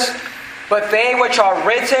 Notice this. But they which are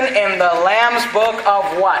written in the Lamb's book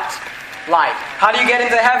of what? Life. How do you get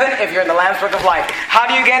into heaven? If you're in the Lamb's book of life. How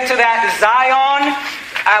do you get to that Zion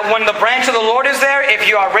when the branch of the Lord is there? If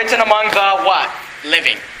you are written among the what?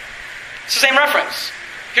 Living. It's the same reference.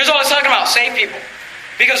 Here's what it's talking about. Saved people.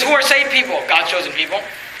 Because who are saved people? God's chosen people.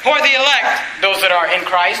 Who are the elect? Those that are in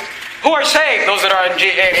Christ. Who are saved? Those that are in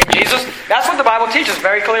Jesus. That's what the Bible teaches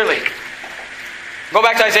very clearly. Go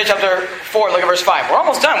back to Isaiah chapter 4, look at verse 5. We're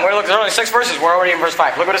almost done. There's only 6 verses. We're already in verse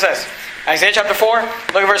 5. Look what it says. Isaiah chapter 4,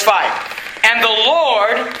 look at verse 5. And the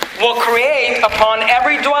Lord will create upon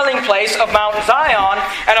every dwelling place of Mount Zion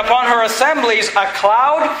and upon her assemblies a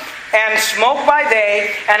cloud and smoke by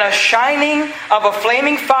day, and a shining of a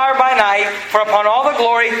flaming fire by night, for upon all the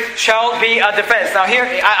glory shall be a defense. Now here,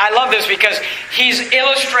 I love this because he's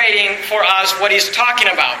illustrating for us what he's talking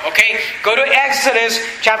about, okay? Go to Exodus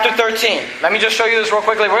chapter 13. Let me just show you this real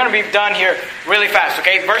quickly. We're going to be done here really fast,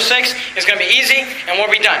 okay? Verse 6 is going to be easy, and we'll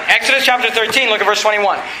be done. Exodus chapter 13, look at verse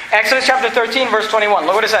 21. Exodus chapter 13, verse 21.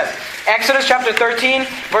 Look what it says. Exodus chapter 13,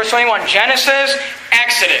 verse 21. Genesis,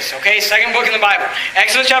 Exodus, okay? Second book in the Bible.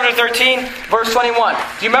 Exodus chapter 13, verse 21.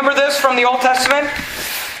 Do you remember this from the Old Testament?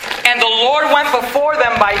 And the Lord went before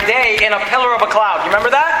them by day in a pillar of a cloud. You remember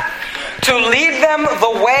that? To lead them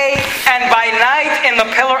the way, and by night in the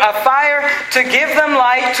pillar of fire, to give them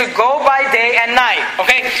light to go by day and night.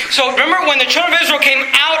 Okay? So remember when the children of Israel came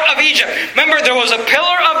out of Egypt, remember there was a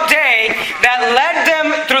pillar of day that led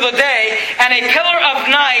them through the day, and a pillar of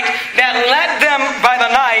night that led them by the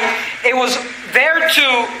night. It was there to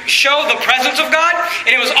show the presence of God,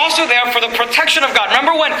 and it was also there for the protection of God.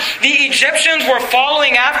 Remember when the Egyptians were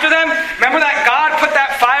following after them? Remember that God put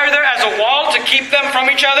that fire there as a wall to keep them from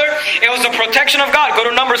each other? It was the protection of God. Go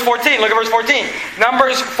to Numbers 14. Look at verse 14.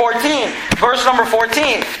 Numbers 14. Verse number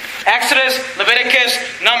 14. Exodus, Leviticus,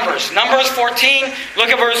 Numbers. Numbers 14.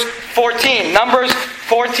 Look at verse 14. Numbers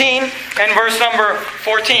 14 and verse number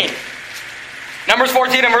 14. Numbers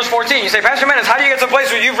 14 and verse 14. You say, Pastor Menace, how do you get to a place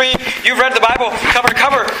where you've read the Bible cover to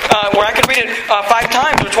cover, where I could read it 5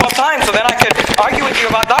 times or 12 times, so then I could argue with you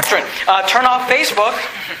about doctrine? Turn off Facebook,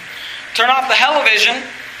 turn off the television,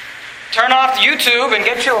 turn off YouTube, and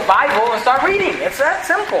get you a Bible and start reading. It's that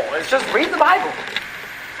simple. It's just read the Bible.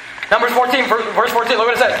 Numbers 14, verse 14, look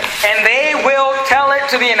what it says. And they will tell it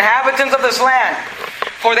to the inhabitants of this land,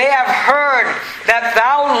 for they have heard that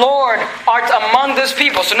thou, Lord, art among this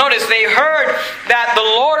people. So notice, they heard that the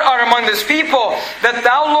Lord art among this people, that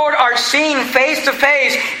thou, Lord, art seen face to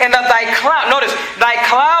face, and that thy cloud, notice, thy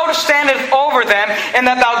cloud standeth over them, and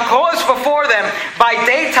that thou goest before them by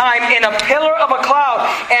daytime in a pillar of a cloud,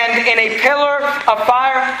 and in a pillar of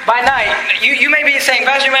fire by night. You may be saying,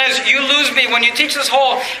 Pastor Jimenez, you lose me when you teach this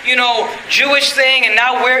whole, Jewish thing, and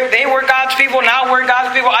now they were God's people, now we're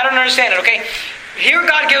God's people. I don't understand it, okay? Here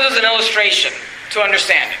God gives us an illustration to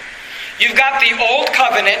understand it. You've got the Old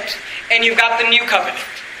Covenant and you've got the New Covenant.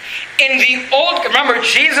 In the Old, remember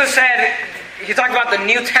Jesus said, he talked about the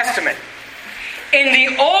New Testament. In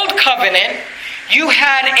the Old Covenant, you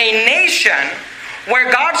had a nation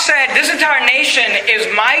where God said, this entire nation is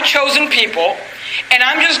my chosen people, and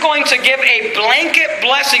I'm just going to give a blanket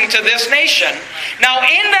blessing to this nation. Now,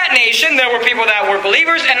 in that nation, there were people that were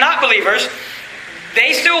believers and not believers.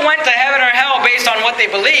 They still went to heaven or hell based on what they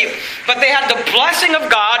believed, but they had the blessing of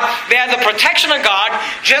God, they had the protection of God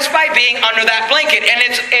just by being under that blanket. And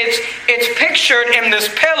it's pictured in this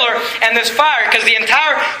pillar and this fire, because the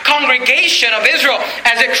entire congregation of Israel,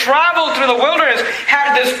 as it traveled through the wilderness,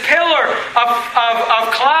 had this pillar of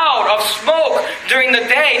cloud, of smoke during the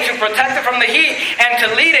day to protect it from the heat and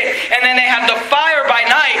to lead it. And then they had the fire by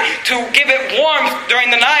night to give it warmth during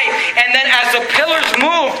the night. And then as the pillars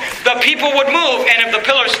moved, the people would move. And if the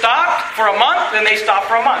pillar stopped for a month, then they stopped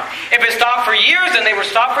for a month. If it stopped for years, then they would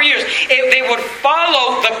stop for years. They would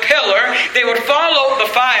follow the pillar, they would follow the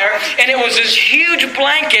fire, and it was this huge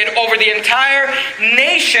blanket over the entire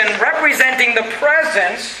nation representing the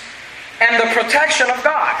presence and the protection of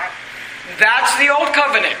God. That's the Old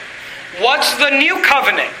Covenant. What's the New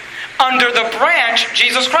Covenant? Under the branch,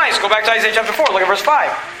 Jesus Christ. Go back to Isaiah chapter 4, look at verse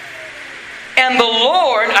 5. And the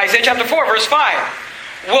Lord, Isaiah chapter 4, verse 5,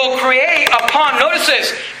 will create upon, notice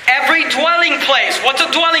this, every dwelling place. What's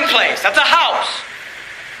a dwelling place? That's a house.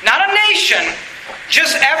 Not a nation,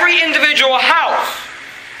 just every individual house.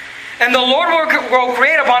 And the Lord will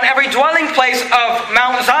create upon every dwelling place of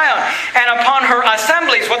Mount Zion and upon her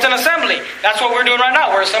assemblies. What's an assembly? That's what we're doing right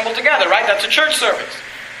now. We're assembled together, right? That's a church service.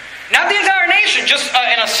 Not the entire nation, just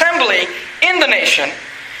an assembly in the nation.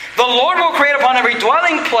 The Lord will create upon every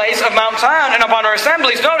dwelling place of Mount Zion and upon her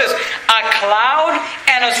assemblies, notice, a cloud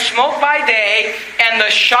and a smoke by day, and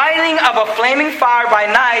the shining of a flaming fire by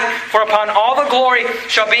night, for upon all the glory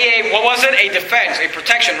shall be a defense, a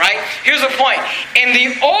protection, right? Here's the point. In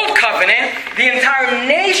the Old Covenant, the entire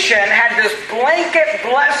nation had this blanket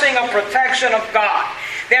blessing of protection of God.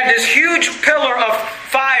 They had this huge pillar of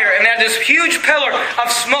fire, and they had this huge pillar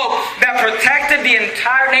of smoke that protected the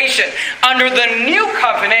entire nation. Under the New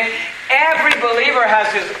Covenant, every believer has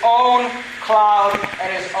his own cloud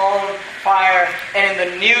and his own fire. And in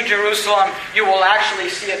the New Jerusalem, you will actually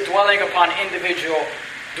see it dwelling upon individual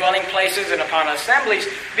dwelling places and upon assemblies,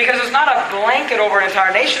 because it's not a blanket over an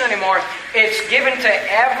entire nation anymore. It's given to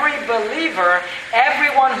every believer,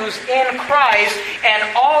 everyone who's in Christ,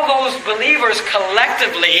 and all those believers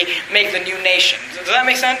collectively make the new nation. Does that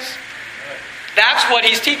make sense? That's what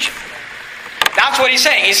he's teaching. That's what he's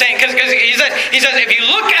saying. He's saying, because he says, if you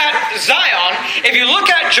look at Zion, if you look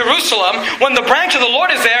at Jerusalem, when the branch of the Lord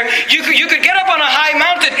is there, you could get up on a high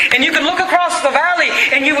mountain and you could look across the valley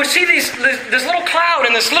and you would see this little cloud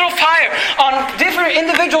and this little fire on different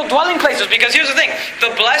individual dwelling places. Because here's the thing,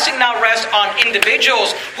 the blessing now rests on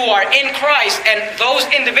individuals who are in Christ, and those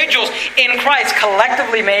individuals in Christ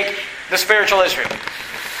collectively make the spiritual Israel.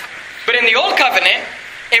 But in the Old Covenant,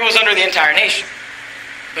 it was under the entire nation.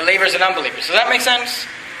 Believers and unbelievers. Does that make sense?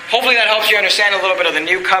 Hopefully that helps you understand a little bit of the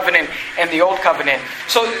New Covenant and the Old Covenant.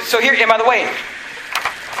 So here, and by the way,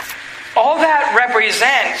 all that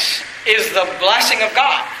represents is the blessing of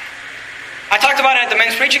God. I talked about it at the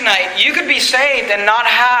men's preaching night. You could be saved and not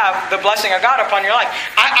have the blessing of God upon your life.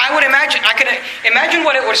 I could imagine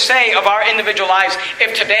what it would say of our individual lives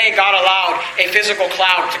if today God allowed a physical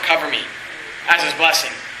cloud to cover me as His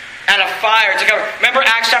blessing. And a fire to cover. Remember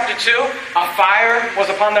Acts chapter 2? A fire was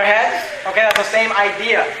upon their heads? Okay, that's the same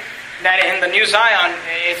idea. That in the New Zion,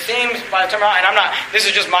 it seems, by the time, and this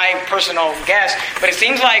is just my personal guess, but it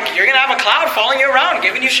seems like you're going to have a cloud following you around,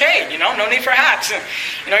 giving you shade, no need for hats.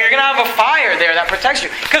 You're going to have a fire there that protects you.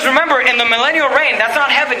 Because remember, in the millennial reign, that's not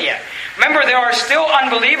heaven yet. Remember, there are still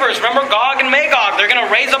unbelievers. Remember Gog and Magog. They're going to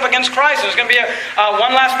raise up against Christ. There's going to be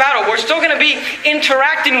one last battle. We're still going to be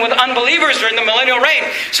interacting with unbelievers during the millennial reign.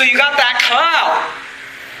 So you got that cloud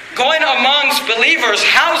going amongst believers'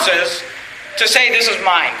 houses to say, this is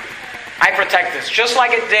mine. I protect this. Just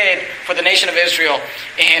like it did for the nation of Israel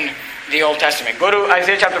in the Old Testament. Go to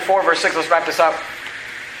Isaiah chapter 4, verse 6. Let's wrap this up.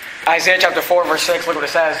 Isaiah chapter 4, verse 6. Look what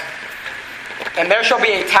it says. And there shall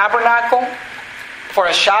be a tabernacle for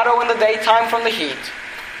a shadow in the daytime from the heat,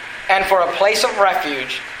 and for a place of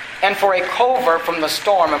refuge, and for a covert from the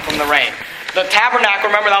storm and from the rain. The tabernacle,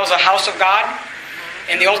 remember, that was a house of God.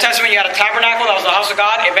 In the Old Testament, you had a tabernacle, that was the house of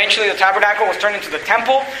God. Eventually, the tabernacle was turned into the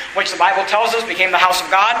temple, which the Bible tells us became the house of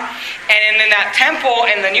God. And in that temple,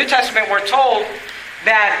 in the New Testament, we're told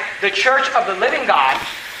that the church of the living God,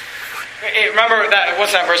 remember that?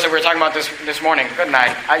 What's that verse that we were talking about this morning? Good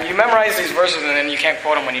night. You memorize these verses and then you can't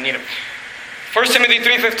quote them when you need them. 1 Timothy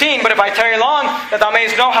 3:15, but if I tarry long, that thou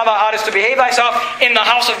mayest know how thou oughtest to behave thyself in the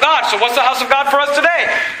house of God. So what's the house of God for us today?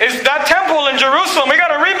 Is that temple in Jerusalem. We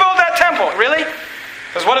got to rebuild that temple. Really?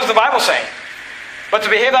 Because what does the Bible say? But to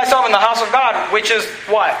behave thyself in the house of God, which is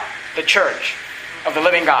what? The church of the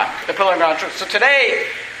living God, the pillar and ground of truth. So today,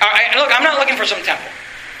 look, I'm not looking for some temple.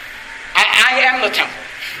 I am the temple.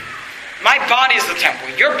 My body is the temple.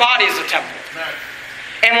 Your body is the temple.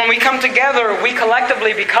 And when we come together, we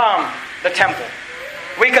collectively become the temple.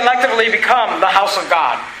 We collectively become the house of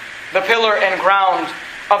God, the pillar and ground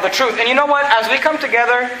of the truth. And you know what? As we come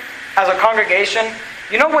together as a congregation,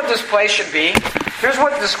 you know what this place should be? Here's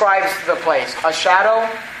what describes the place. A shadow,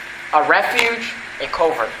 a refuge, a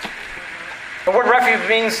covert. The word refuge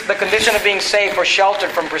means the condition of being safe or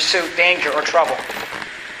sheltered from pursuit, danger, or trouble.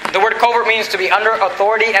 The word covert means to be under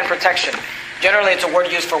authority and protection. Generally, it's a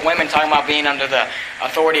word used for women, talking about being under the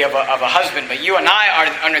authority of a husband. But you and I are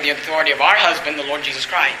under the authority of our husband, the Lord Jesus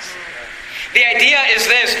Christ. The idea is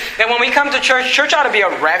this, that when we come to church, church ought to be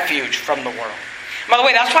a refuge from the world. By the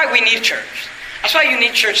way, that's why we need church. That's why you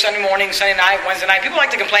need church Sunday morning, Sunday night, Wednesday night. People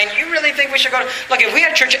like to complain, you really think we should go to... Look, if we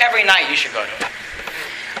had church every night, you should go to it.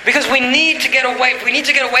 Because we need to get away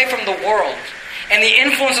from the world and the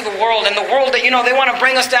influence of the world, and the world that, they want to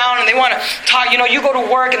bring us down, and they want to talk. You go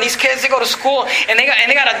to work, and these kids, they go to school, and they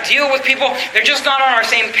got to deal with people. They're just not on our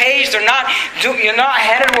same page. You're not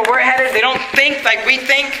headed where we're headed. They don't think like we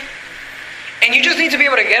think. And you just need to be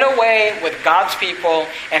able to get away with God's people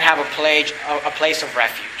and have a place of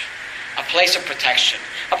refuge, a place of protection,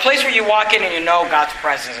 a place where you walk in and you know God's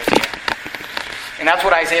presence is here. And that's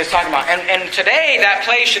what Isaiah is talking about. And today, that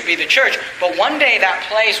place should be the church. But one day, that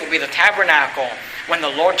place will be the tabernacle when the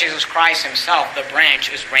Lord Jesus Christ himself, the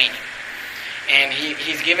branch, is reigning. And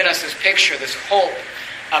he's given us this picture, this hope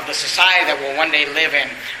of the society that we'll one day live in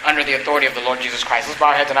under the authority of the Lord Jesus Christ. Let's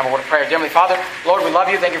bow our heads and have a word of prayer. Dear Heavenly Father, Lord, we love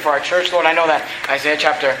you. Thank you for our church. Lord, I know that Isaiah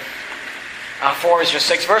chapter 4 is just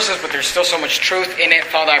 6 verses, but there's still so much truth in it.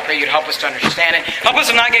 Father, I pray you'd help us to understand it. Help us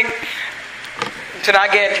to not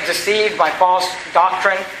get deceived by false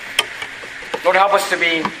doctrine. Lord, help us to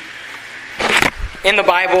be in the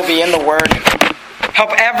Bible, be in the Word.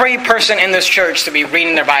 Help every person in this church to be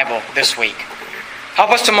reading their Bible this week.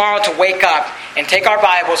 Help us tomorrow to wake up and take our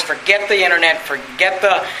Bibles, forget the internet, forget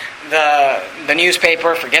the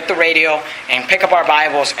newspaper, forget the radio, and pick up our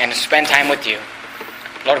Bibles and spend time with you.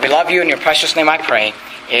 Lord, we love you. In your precious name I pray.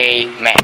 Amen.